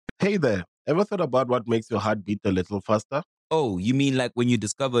Hey there, ever thought about what makes your heart beat a little faster? Oh, you mean like when you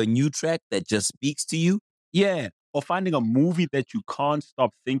discover a new track that just speaks to you? Yeah, or finding a movie that you can't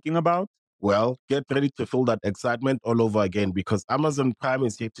stop thinking about. Well, get ready to feel that excitement all over again because Amazon Prime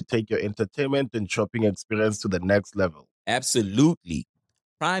is here to take your entertainment and shopping experience to the next level. Absolutely.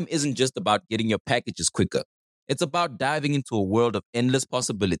 Prime isn't just about getting your packages quicker. It's about diving into a world of endless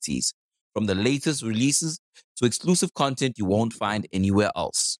possibilities, from the latest releases to exclusive content you won't find anywhere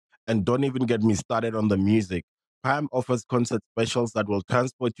else. And don't even get me started on the music. Prime offers concert specials that will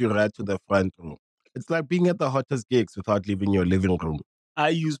transport you right to the front row. It's like being at the hottest gigs without leaving your living room. I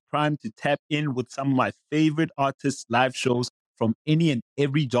use Prime to tap in with some of my favorite artists' live shows from any and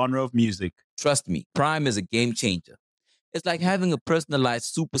every genre of music. Trust me, Prime is a game changer. It's like having a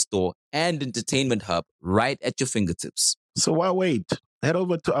personalized superstore and entertainment hub right at your fingertips. So why wait? Head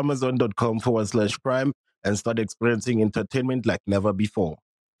over to amazon.com/prime and start experiencing entertainment like never before.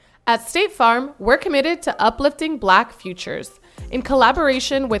 At State Farm, we're committed to uplifting Black futures. In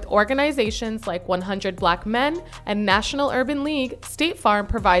collaboration with organizations like 100 Black Men and National Urban League, State Farm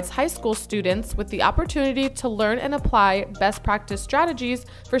provides high school students with the opportunity to learn and apply best practice strategies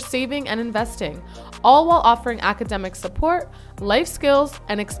for saving and investing, all while offering academic support, life skills,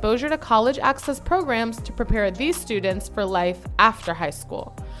 and exposure to college access programs to prepare these students for life after high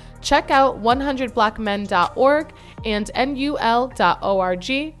school. Check out 100blackmen.org and nul.org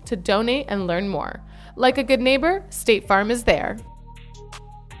to donate and learn more. Like a good neighbor, State Farm is there.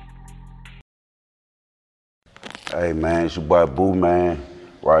 Hey man, it's your boy BooMan,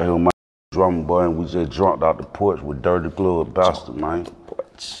 right here with my Drumma boy, and we just drunk out the porch with Dirty Glove Bastard, man.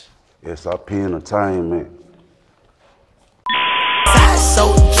 Porch. SIP Entertainment.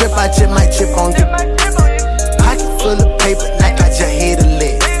 So drip, I just might trip on you. Pocket full of paper, like I just hit a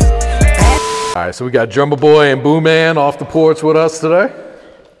lick. All right, so we got Drumma Boy and BooMan off the porch with us today.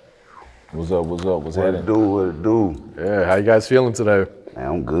 What's up? What's What happening? it do, what it do? Yeah, how you guys feeling today? Man,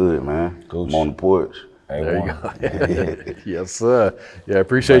 I'm good, man. Coach. I'm on the porch. There you go. Yes, sir. Yeah,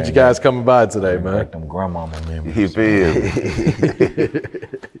 appreciate you guys coming by today, man. Like them grandmama memories. You feel me?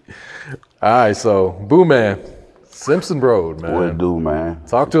 All right, so BooMan, Simpson Road, man. What it do, man?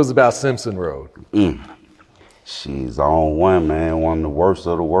 Talk to us about Simpson Road. She's on one, man. One of the worst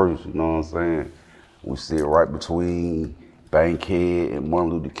of the worst, you know what I'm saying? We sit right between Bankhead and Martin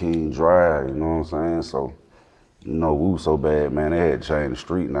Luther King Drive, you know what I'm saying? So, you know, we was so bad, man, they had to change the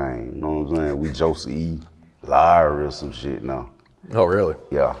street name, you know what I'm saying? We Joseph E. Lyra or some shit now. Oh, really?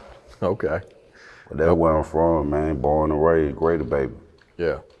 Yeah. Okay. But that's where I'm from, man. Born and raised, Greater baby.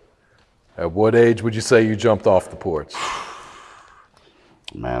 Yeah. At what age would you say you jumped off the porch?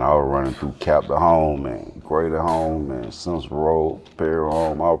 Man, I was running through Cap to home, man. Greater home, man. Simpson Road, Perry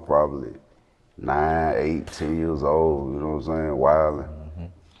home. I was probably 9, 8, 10 years old, you know what I'm saying? Wilding,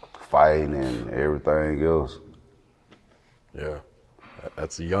 fighting and everything else. Yeah.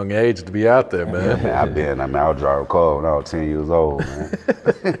 That's a young age to be out there, man. I was driving a car when I was 10 years old, man.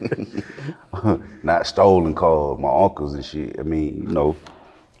 Not stolen cars, my uncles and shit. I mean, you know,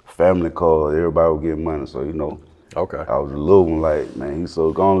 family cars, everybody was getting money, so, you know. Okay. I was a little one, like, man, he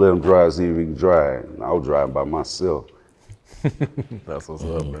said, go and let him drive, see if he can drive. And I was driving by myself. That's what's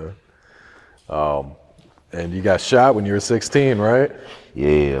up, man. And you got shot when you were 16, right?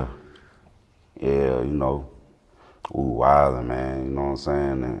 Yeah. Yeah, you know, we were wildin', man, you know what I'm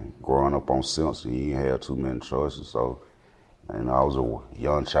saying? And growing up on Simpson, you didn't have too many choices, so, and I was a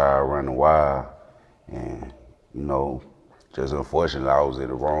young child running wild, and, you know, just unfortunately, I was at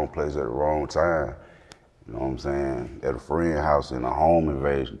the wrong place at the wrong time. You know what I'm saying? At a friend's house and a home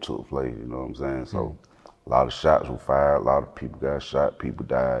invasion took place, you know what I'm saying? So a lot of shots were fired, a lot of people got shot, people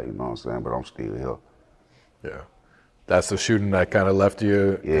died, you know what I'm saying? But I'm still here. Yeah. That's the shooting that kind of left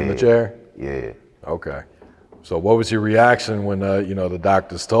you in the chair? Yeah. Okay. So what was your reaction when, you know, the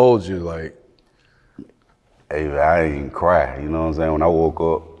doctors told you, like? Hey, I ain't cry, you know what I'm saying? When I woke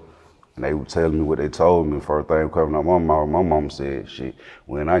up and they were telling me what they told me, first thing coming out my mom said, shit,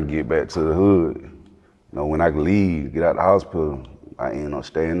 when I get back to the hood, you know, when I can leave, get out the hospital, I ended up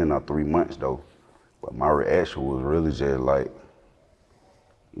staying in there 3 months though. But my reaction was really just like,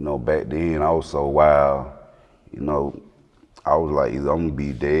 you know, back then I was so wild, you know, I was like, either I'm gonna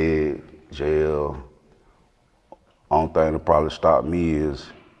be dead, jail. Only thing that probably stopped me is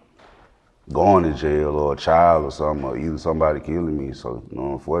going to jail or a child or something, or either somebody killing me. So, you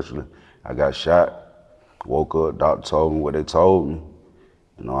know, unfortunately, I got shot, woke up, doctor told me what they told me.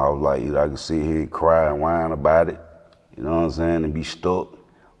 You know, I was like, either I could sit here and cry and whine about it, you know what I'm saying, and be stuck,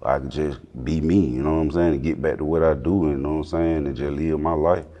 or I could just be me, you know what I'm saying, and get back to what I do, you know what I'm saying, and just live my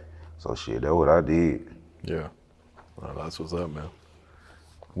life. So shit, that's what I did. Yeah. Well, that's what's up, man.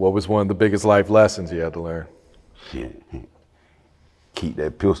 What was one of the biggest life lessons you had to learn? Shit. Keep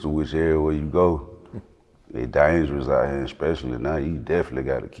that pistol with you everywhere you go. It's dangerous out here, especially now. You definitely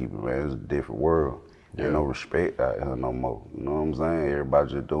got to keep it, man. It's a different world. Ain't no respect out here no more. You know what I'm saying?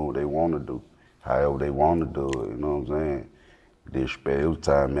 Everybody just doing what they want to do, however they want to do it. You know what I'm saying? Disrespect. It was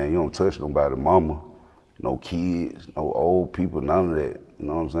time, man. You don't touch nobody, mama, no kids, no old people, none of that. You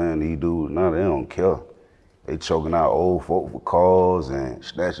know what I'm saying? These dudes, none of they don't care. They choking out old folk for cars and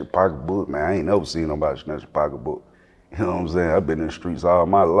snatching pocketbook. Man, I ain't never seen nobody snatch a pocketbook. You know what I'm saying? I've been in the streets all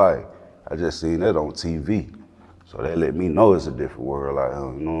my life. I just seen that on TV. So that let me know it's a different world out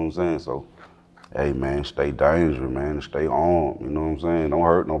here. You know what I'm saying? So, hey, man, stay dangerous, man, and stay armed. You know what I'm saying? Don't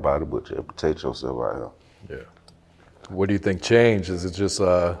hurt nobody, but just protect yourself out here. Yeah. What do you think changed? Is it just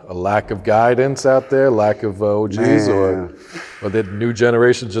a lack of guidance out there, lack of OGs, or that new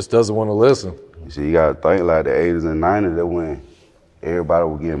generation just doesn't want to listen? You see, you gotta think like the 80s and 90s, that when everybody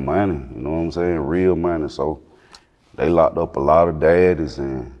was getting money, you know what I'm saying? Real money. So they locked up a lot of daddies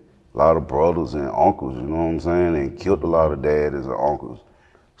and a lot of brothers and uncles, you know what I'm saying? And killed a lot of daddies and uncles.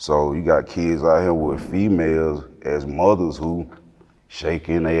 So you got kids out here with females as mothers who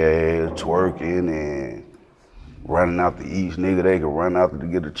shaking their ass, twerking, and running after each nigga they can run after to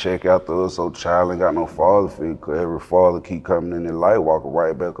get a check after us. So child ain't got no father figure, cause every father keep coming in their life, walking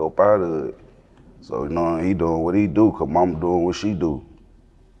right back up out of it. So, you know, he doing what he do, cause mama doing what she do.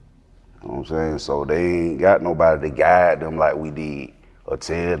 You know what I'm saying? So they ain't got nobody to guide them like we did, or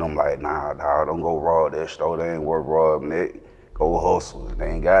tell them like, nah, don't go rob that store, they ain't worth robbing that, go hustle. They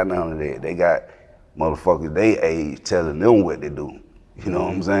ain't got none of that. They got motherfuckers they age telling them what to do. You know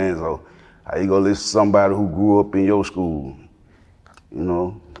what I'm saying? So how you gonna listen to somebody who grew up in your school? You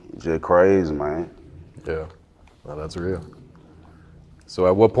know, it's just crazy, man. Yeah, well, that's real. So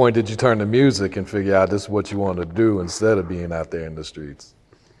at what point did you turn to music and figure out this is what you want to do instead of being out there in the streets?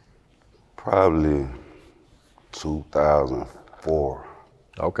 Probably 2004.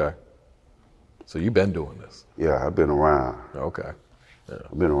 Okay. So you've been doing this? Yeah, I've been around. Okay. Yeah.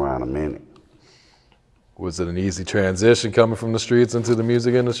 I've been around a minute. Was it an easy transition coming from the streets into the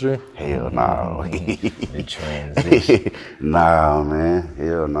music industry? Hell no. The transition. Nah, man.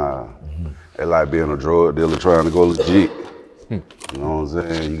 Hell nah. It's like being a drug dealer trying to go legit. You know what I'm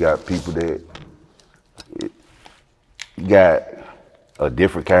saying? You got people that you got a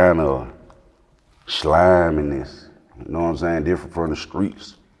different kind of slime in this. You know what I'm saying? Different from the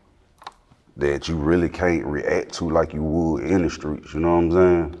streets that you really can't react to like you would in the streets. You know what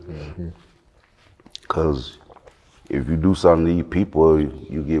I'm saying? Because if you do something to these people,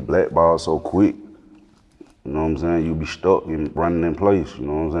 you get blackballed so quick. You know what I'm saying? You be stuck in running in place. You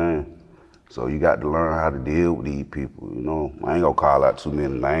know what I'm saying? So you got to learn how to deal with these people, you know. I ain't gonna call out too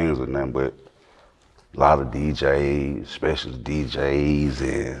many names or nothing, but a lot of DJs, special DJs,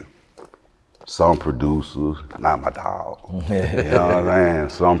 and some producers, not my dog. You know what I'm saying?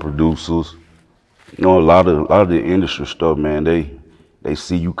 Some producers. You know, a lot of the industry stuff, man, they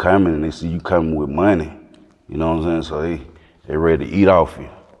see you coming and they see you coming with money. You know what I'm saying? So they ready to eat off you. You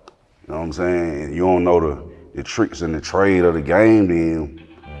know what I'm saying? And you don't know the tricks and the trade of the game, then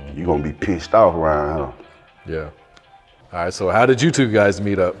you're gonna be pissed off around here. Yeah. All right, so how did you two guys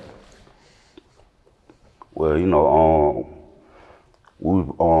meet up? Well, you know,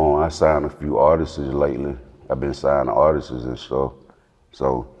 I signed a few artists lately. I've been signing artists and stuff.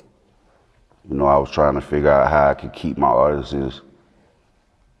 So, you know, I was trying to figure out how I could keep my artists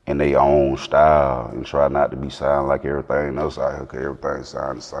in their own style and try not to be signed like everything else out here, because everything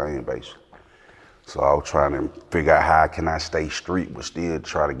sound the same, basically. So I was trying to figure out how can I stay street but still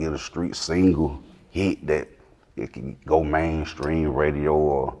try to get a street single hit that it can go mainstream radio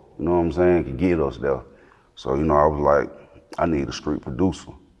or, you know what I'm saying, can get us there. So, you know, I was like, I need a street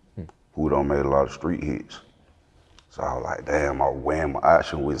producer who done made a lot of street hits. So I was like, damn, I win my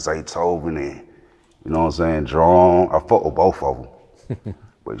option with Zaytoven and, you know what I'm saying, Drum. I fuck with both of them.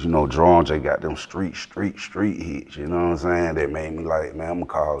 But, you know, Drum just got them street hits, you know what I'm saying, that made me like, man, I'm gonna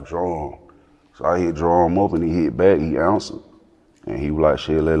call Drum. So I hit Drum up and he hit back, he answered. And he was like,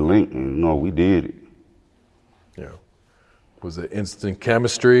 shit, let it link, and you know, we did it. Yeah. Was it instant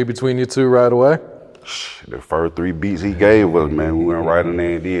chemistry between you two right away? The first 3 beats he gave us, man, we went right in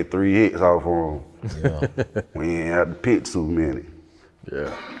there and did 3 hits off of him. Yeah. We ain't had to pick too many. Yeah.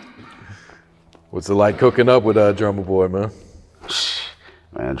 What's it like cooking up with Drumma Boy, man?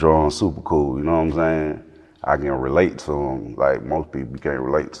 Man, Drum's super cool, you know what I'm saying? I can relate to him like most people you can't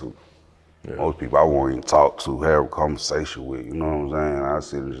relate to. Yeah. Most people I won't even talk to, have a conversation with, you know what I'm saying? I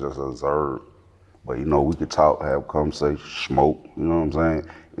sit and just observe. But, you know, we could talk, have a conversation, smoke, you know what I'm saying?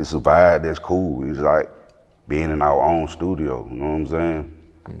 It's a vibe that's cool. It's like being in our own studio, you know what I'm saying?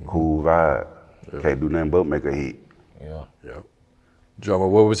 cool vibe. Can't do nothing but make a hit. Yeah. Yeah. Drumma,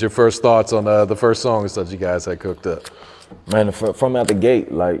 what was your first thoughts on the first songs that you guys had cooked up? Man, from out the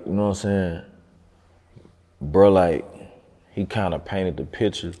gate, like, you know what I'm saying? Bro, like, he kind of painted the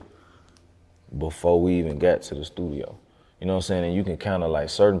picture before we even got to the studio. You know what I'm saying? And you can kind of, like,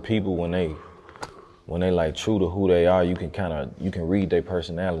 certain people, when they like true to who they are, you can read their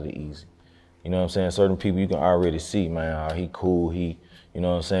personality easy. You know what I'm saying? Certain people you can already see, man, he cool, he, you know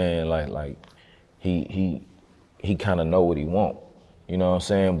what I'm saying? Like he kind of know what he want. You know what I'm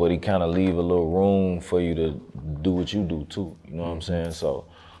saying? But he kind of leave a little room for you to do what you do too. You know what I'm saying? So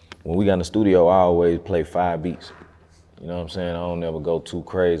when we got in the studio, I always play 5 beats. You know what I'm saying? I don't never go too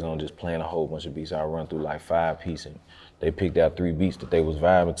crazy on just playing a whole bunch of beats. I run through like 5 pieces. And they picked out 3 beats that they was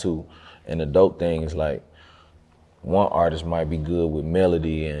vibing to. And the dope thing is like, one artist might be good with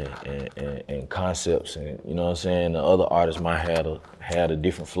melody and concepts, and you know what I'm saying? The other artist might have the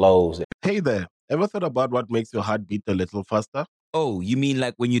different flows. Hey there, ever thought about what makes your heart beat a little faster? Oh, you mean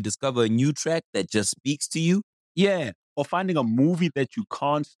like when you discover a new track that just speaks to you? Yeah, or finding a movie that you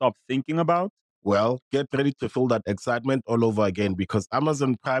can't stop thinking about. Well, get ready to feel that excitement all over again because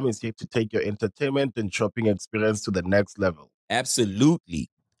Amazon Prime is here to take your entertainment and shopping experience to the next level. Absolutely.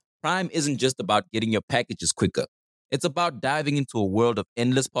 Prime isn't just about getting your packages quicker. It's about diving into a world of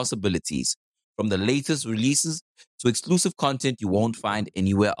endless possibilities, from the latest releases to exclusive content you won't find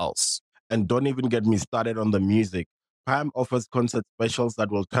anywhere else. And don't even get me started on the music. Prime offers concert specials that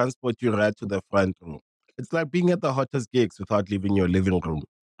will transport you right to the front row. It's like being at the hottest gigs without leaving your living room.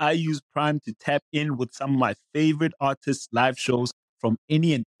 I use Prime to tap in with some of my favorite artists' live shows from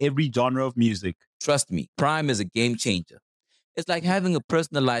any and every genre of music. Trust me, Prime is a game changer. It's like having a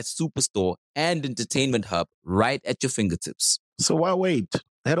personalized superstore and entertainment hub right at your fingertips. So why wait?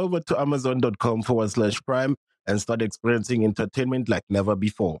 Head over to amazon.com/prime and start experiencing entertainment like never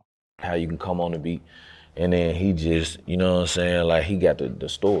before. How you can come on the beat, and then he just, you know what I'm saying, like he got the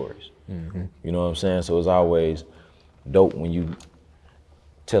stories. You know what I'm saying? So it's always dope when you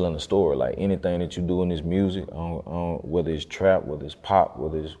telling a story. Like anything that you do in this music, whether it's trap, whether it's pop,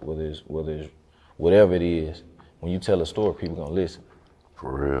 whether it's whatever it is, when you tell a story, people gonna listen.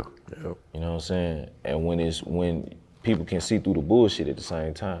 For real. Yep. You know what I'm saying? And when people can see through the bullshit at the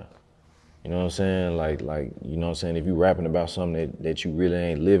same time. You know what I'm saying? Like you know what I'm saying? If you rapping about something that you really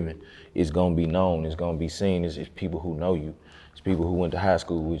ain't living, it's gonna be known, it's gonna be seen. It's people who know you. It's people who went to high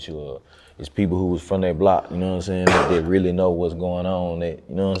school with you. Or it's people who was from their block, you know what I'm saying? That really know what's going on. That,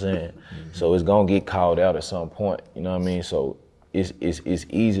 you know what I'm saying? So it's gonna get called out at some point. You know what I mean? So it's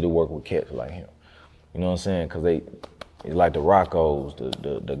easy to work with cats like him. You know what I'm saying? Cause it's like the Roccos,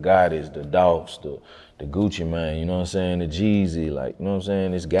 the Gottis, the Dolphs, the Gucci Mane, you know what I'm saying? The Jeezy, like, you know what I'm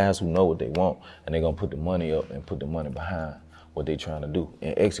saying? It's guys who know what they want and they're gonna put the money up and put the money behind what they trying to do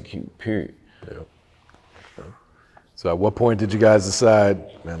and execute, period. Yeah. So at what point did you guys decide,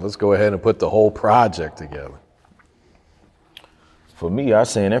 man, let's go ahead and put the whole project together? For me, I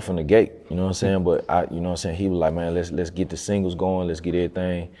saying that from the gate, you know what I'm saying? But you know what I'm saying? He was like, man, let's get the singles going, let's get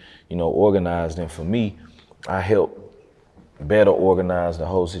everything, you know, organized. And for me, I helped better organize the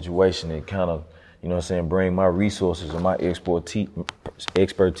whole situation and kind of, you know what I'm saying, bring my resources and my expertise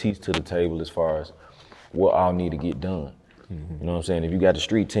to the table as far as what I'll need to get done. You know what I'm saying? If you got the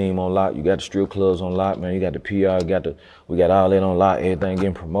street team on lock, you got the strip clubs on lock, man, you got the PR, we got all that on lock, everything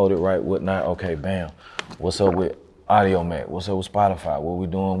getting promoted, right, whatnot. Okay, bam. What's up with Audio Mac? What's up with Spotify? What we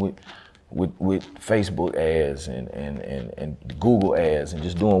doing with Facebook ads and Google ads and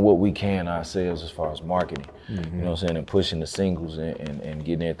just doing what we can ourselves as far as marketing. You know what I'm saying? And pushing the singles and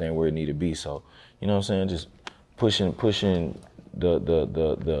getting everything where it need to be. So, you know what I'm saying? Just pushing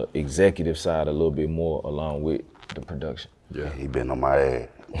the executive side a little bit more along with the production. Yeah, he been on my ass.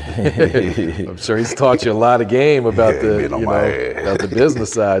 I'm sure he's taught you a lot of game about about the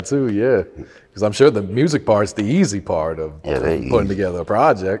business side too, yeah. Because I'm sure the music part's the easy part of putting together a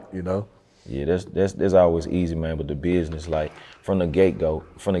project, you know. Yeah, that's always easy, man. But the business, like from the get go,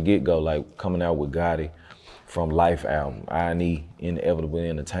 like coming out with Gotti from Life album, I.N.E. Inevitable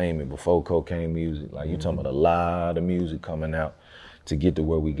Entertainment before Cocaine Music. Like you talking about a lot of music coming out to get to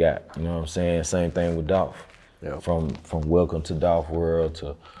where we got. You know what I'm saying? Same thing with Dolph. Yeah. From Welcome to Dolph World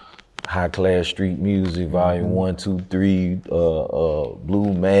to High Class Street Music, Volume 1, 2, 3,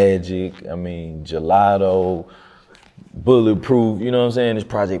 Blue Magic, I mean, Gelato, Bulletproof, you know what I'm saying? It's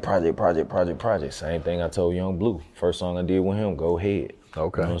project. Same thing I told Young Blue. First song I did with him, Go Ahead.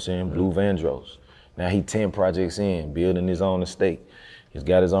 Okay. You know what I'm saying? Blue Vandross. Now he 10 projects in, building his own estate. He's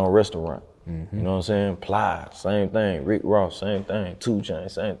got his own restaurant. You know what I'm saying? Ply, same thing. Rick Ross, same thing. 2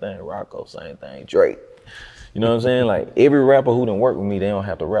 Chainz, same thing. Rocco, same thing. Drake. You know what I'm saying? Like every rapper who done work with me, they don't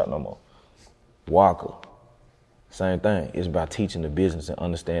have to rap no more. Walker, same thing. It's about teaching the business and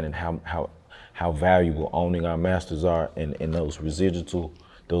understanding how valuable owning our masters are and those residual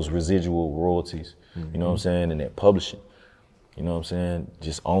royalties. You know what I'm saying? And that publishing. You know what I'm saying?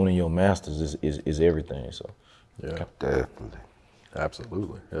 Just owning your masters is everything. So yeah, definitely,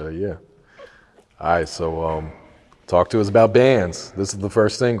 absolutely, yeah. All right, so talk to us about Bands. This is the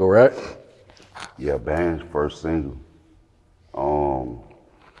first single, right? Yeah, Band's first single.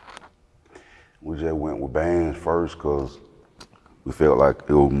 We just went with Bands first because we felt like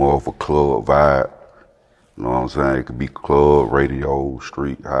it was more of a club vibe. You know what I'm saying? It could be club, radio,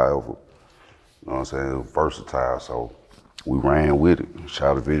 street, however. You know what I'm saying? It was versatile, so we ran with it,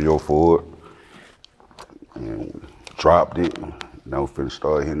 shot a video for it, and dropped it. Now we finna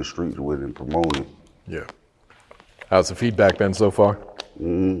start hitting the streets with it and promoting it. Yeah. How's the feedback been so far?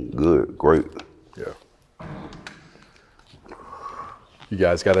 Good, great. Yeah. You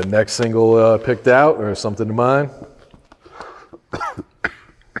guys got a next single picked out or something in mind?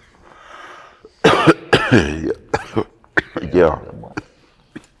 Yeah.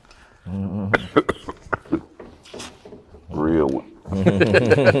 Real one.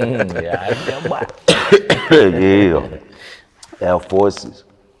 Yeah. Air Forces.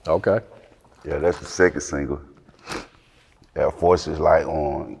 Okay. Yeah, that's the second single. Air Forces, like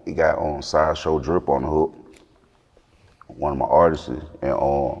it got on Sideshow Drip on the hook. One of my artists,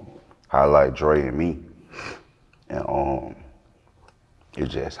 and Highlight Dre and me. And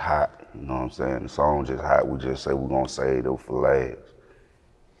it's just hot, you know what I'm saying? The song just hot. We just say we're gonna save them for last.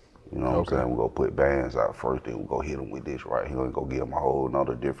 You know what I'm saying? We're gonna put Bands out first, then we're gonna hit them with this right here and go give them a whole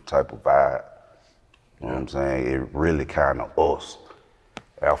another different type of vibe. You know what I'm saying? It really kind of us.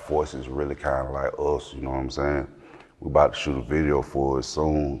 Air Force is really kind of like us, you know what I'm saying? We about to shoot a video for it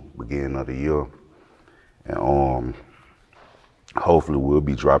soon, beginning of the year. And hopefully we'll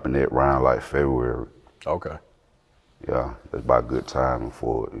be dropping that around like February. Okay. Yeah, that's about good timing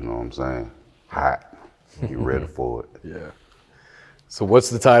for it, you know what I'm saying? Hot. You ready for it. Yeah. So what's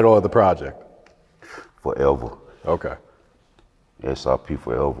the title of the project? Forever. Okay. SRP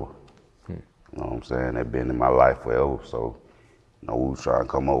Forever. You know what I'm saying? They've been in my life forever, so we was trying to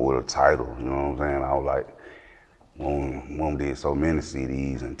come up with a title, you know what I'm saying? I was like, Mom did so many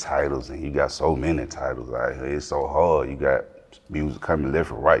CDs and titles, and you got so many titles out here. It's so hard. You got music coming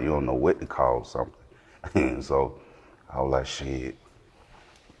left and right. You don't know what to call something. And so I was like, shit,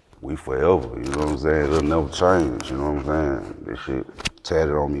 we forever. You know what I'm saying? It'll never change. You know what I'm saying? This shit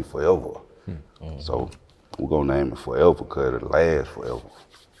tatted on me forever. So we're gonna name it Forever because it'll last forever.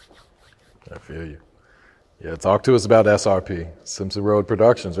 I feel you. Yeah, talk to us about SRP, Simpson Road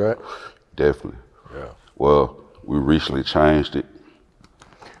Productions, right? Definitely. Yeah. Well, we recently changed it.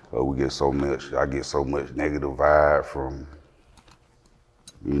 I get so much negative vibe from,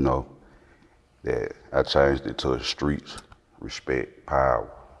 that I changed it to streets, respect,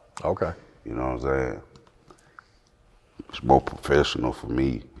 power. Okay. You know what I'm saying? It's more professional for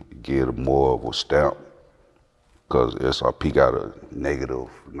me, get it more of a stamp, because SRP got a negative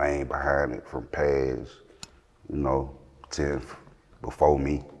name behind it from past, 10 before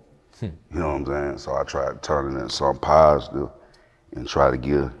me. You know what I'm saying? So I try to turn it into something positive and try to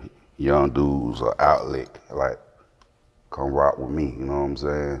give young dudes an outlet, like, come rock with me, you know what I'm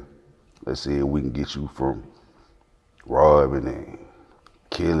saying? Let's see if we can get you from robbing and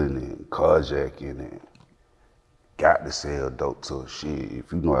killing and carjacking and got to sell dope to shit.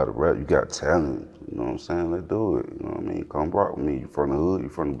 If you know how to rap, you got talent, you know what I'm saying? Let's do it, you know what I mean? Come rock with me. You from the hood, you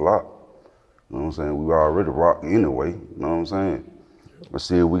from the block. You know what I'm saying? We already rock anyway, you know what I'm saying? Let's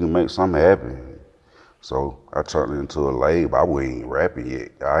see if we can make something happen. So I turned it into a label. I wasn't even rapping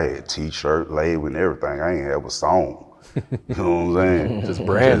yet. I had t-shirt, label, and everything. I ain't have a song. You know what I'm saying? Just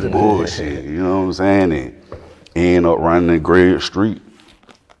branded. Bullshit, you know what I'm saying? And end up running the Great Street.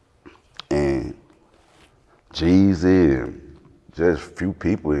 And Jeezy and just a few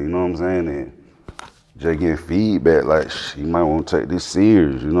people, you know what I'm saying? And just getting feedback like, you might want to take this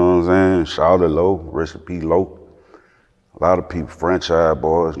serious, you know what I'm saying? Shout it low, recipe low. A lot of people, franchise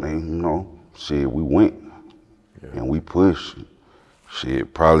boys, they, we went and we pushed.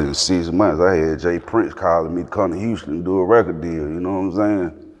 Shit, probably in 6 months, I had Jay Prince calling me to come to Houston and do a record deal, you know what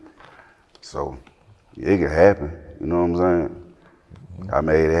I'm saying? So, it can happen, you know what I'm saying? I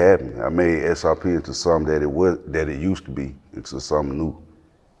made it happen. I made SRP into something that it used to be, into something new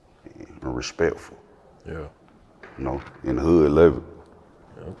and respectful. Yeah. In the hood level.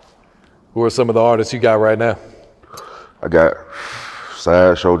 Yeah. Who are some of the artists you got right now? I got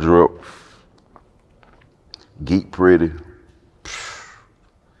Sideshow Drip, Geek Pretty,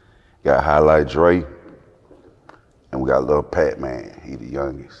 got Highlight Dre, And we got little Pat, man. He the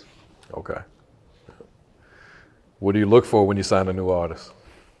youngest. Okay. What do you look for when you sign a new artist?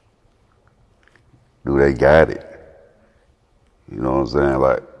 Do they got it? You know what I'm saying?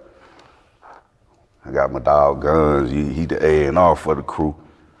 Like, I got my dog Guns. He the A&R for the crew.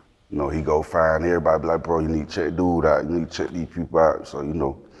 You know, he go find everybody, be like, bro, you need to check dude out. You need to check these people out. So, you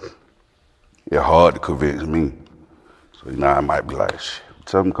know, it's hard to convince me. So, you know, I might be like, shit,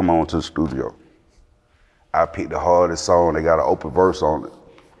 tell them come on to the studio. I pick the hardest song. They got an open verse on it.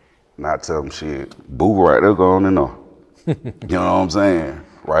 And I tell them, shit, boo right there going in there. You know what I'm saying?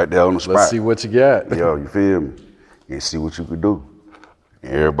 Right there on the spot. Let's see what you got. Yo, you feel me? And see what you could do.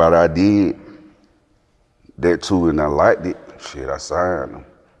 And everybody I did that too, and I liked it, shit, I signed them.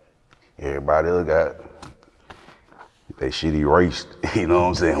 Everybody else got they shit erased. You know what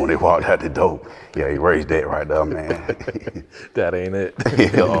I'm saying? When they walked out the door. Yeah, erase that right there, man. That ain't it.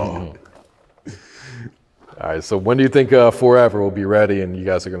 Yeah. All right, so when do you think Forever will be ready and you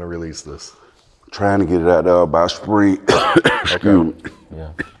guys are going to release this? Trying to get it out there by spring. Excuse me.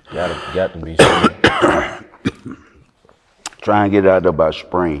 Yeah, got to be sure. Try and get it out there by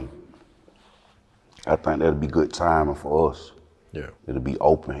spring. I think that'll be good timing for us. Yeah. It'll be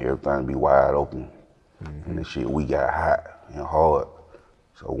open, everything will be wide open. And the shit, we got hot and hard.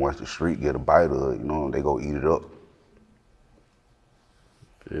 So once the street get a bite of it, you know, they go eat it up.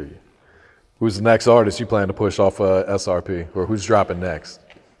 Yeah. Who's the next artist you plan to push off SRP? Or who's dropping next?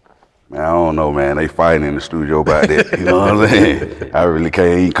 Man, I don't know, man. They fighting in the studio about that. You know what I'm saying? I really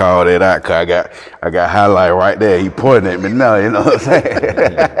can't even call that out because I got highlight right there. He pointing at me now, you know what I'm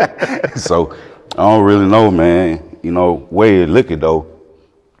saying? So I don't really know, man. You know, way it looking though,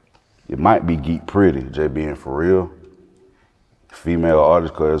 it might be Geek Pretty, just being for real. Female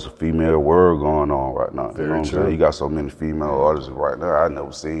artist, because there's a female world going on right now. Very you know what true. I'm saying? You got so many female artists right now I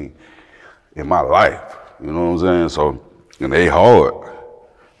never seen in my life. You know what I'm saying? So, and they hard.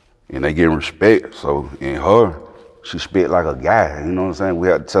 And they get respect. So in her, she spit like a guy. You know what I'm saying? We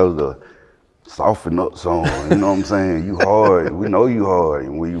had to tell her to soften up some. You know what I'm saying? You hard. We know you hard.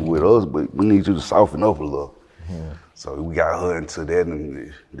 And we with us, but we need you to soften up a little. Mm-hmm. So we got her into that,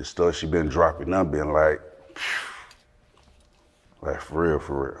 and the stuff she been dropping up, been like for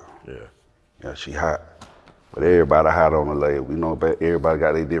real. Yeah. Yeah, she hot. But everybody hot on the label. You know, but everybody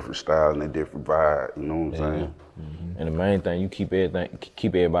got their different style and their different vibe. You know what I'm saying? Mm-hmm. And the main thing, you keep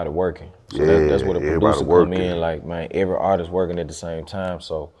everybody working. So Yeah, that's what a everybody producer come working. in, like, man, every artist working at the same time.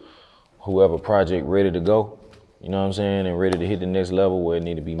 So whoever project ready to go, you know what I'm saying, and ready to hit the next level where it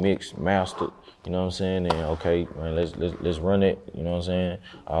need to be mixed, mastered, you know what I'm saying, and okay, man, let's run it, you know what I'm saying.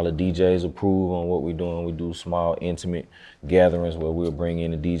 All the DJs approve on what we're doing. We do small, intimate gatherings where we'll bring in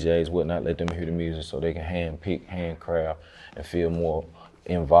the DJs, whatnot, let them hear the music so they can hand pick, handcraft, and feel more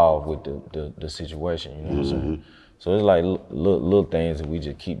involved with the situation, you know what I'm saying. So it's like little things that we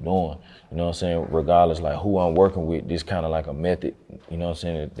just keep doing, you know what I'm saying, regardless like who I'm working with, this kind of like a method, you know what I'm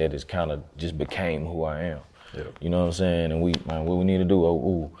saying, that is kind of just became who I am. Yeah. You know what I'm saying? And what we need to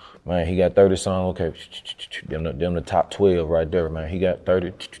do, man, he got 30 songs, okay, them the top 12 right there, man. He got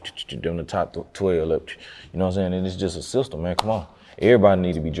 30, them the top 12, you know what I'm saying? And it's just a system, man, come on. Everybody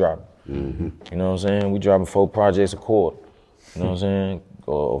need to be dropping. You know what I'm saying? We dropping 4 projects a quarter, you know what I'm saying?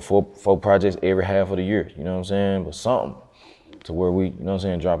 Or four projects every half of the year, you know what I'm saying? But something to where we, you know what I'm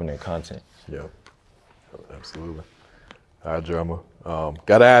saying, dropping that content. Yeah, absolutely. All right, Drumma.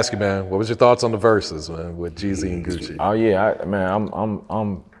 Gotta ask you, man, what was your thoughts on the verses, man, with Jeezy and Gucci? Oh yeah,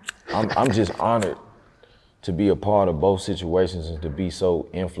 I'm just honored to be a part of both situations and to be so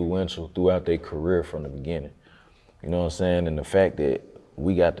influential throughout their career from the beginning. You know what I'm saying? And the fact that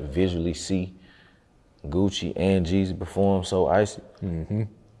we got to visually see Gucci and Jeezy perform so icy.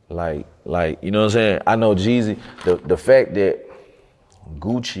 Like, you know what I'm saying? I know Jeezy, the fact that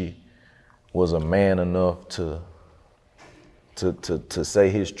Gucci was a man enough to say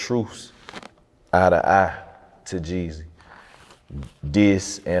his truths eye to eye to Jeezy,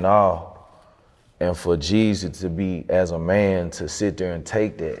 this and all, and for Jeezy to be as a man to sit there and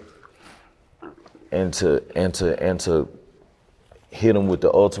take that and to hit him with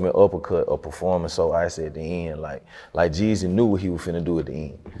the ultimate uppercut of performing so icy at the end, like Jeezy knew what he was finna do at the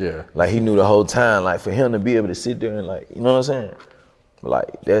end. Yeah. Like he knew the whole time, like for him to be able to sit there and like, you know what I'm saying? Like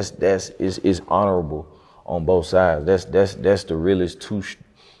it's honorable on both sides. That's the realest two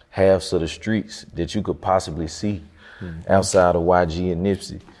halves of the streets that you could possibly see outside of YG and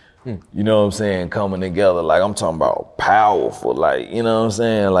Nipsey. You know what I'm saying? Coming together, like I'm talking about powerful, like, you know what I'm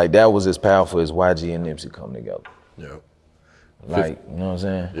saying? Like that was as powerful as YG and Nipsey coming together. Yeah. Like, you know what I'm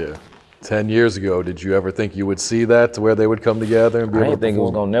saying? Yeah. 10 years ago, did you ever think you would see that to where they would come together and be I able to didn't think it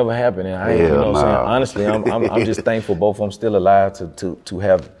was perform? gonna never happen. And I ain't, you know what I'm saying? Honestly, I'm just thankful both of them still alive to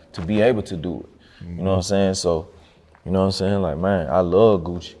be able to do it. You know what I'm saying? So, you know what I'm saying? Like, man, I love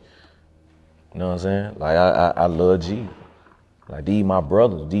Gucci. You know what I'm saying? Like, I love G. Like, these my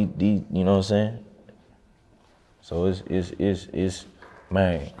brothers. These, you know what I'm saying? So it's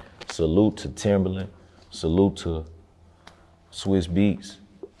man, salute to Timberland, salute to Swiss Beats,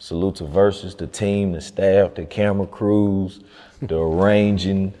 salute to Versus, the team, the staff, the camera crews, the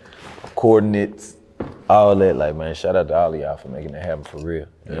arranging, coordinates, all that. Like, man, shout out to all of y'all for making it happen for real.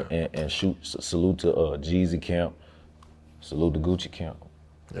 Yeah. And salute to Jeezy Camp, salute to Gucci Camp.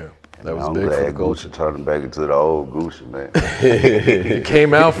 Yeah, that was I'm big glad for Gucci turning back into the old Gucci, man. It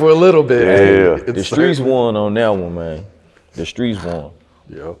came out for a little bit. Yeah. The streets won on that one, man. The streets won.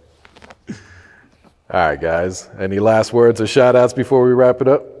 Yep. All right, guys. Any last words or shout outs before we wrap it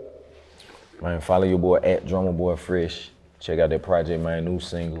up? Man, follow your boy at Drumma Boy Fresh. Check out that project, man. New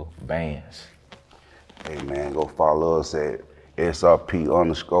single, Bands. Hey, man, go follow us at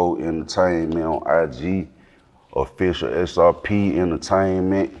SRP_entertainment on IG. Official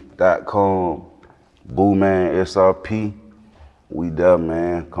SRPentertainment.com. BooMan SRP. We there,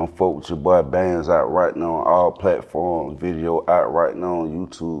 man. Come fuck with your boy. Bands out right now on all platforms. Video out right now on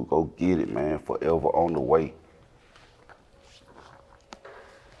YouTube. Go get it, man. Forever on the way.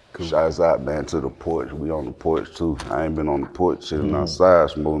 Cool. Shouts out, man, to the Porch. We on the Porch, too. I ain't been on the porch sitting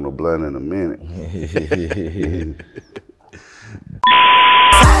outside smoking a blunt in a minute.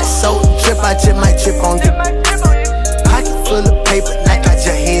 So trip, I chip my chip on you. Pocket full of paper, like I just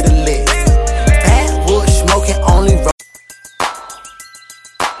hit a lick. Backwood smoking only.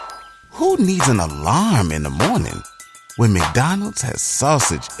 Who needs an alarm in the morning when McDonald's has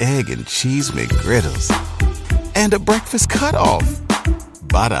sausage, egg, and cheese McGriddles and a breakfast cutoff?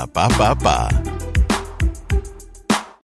 Ba-da-ba-ba-ba.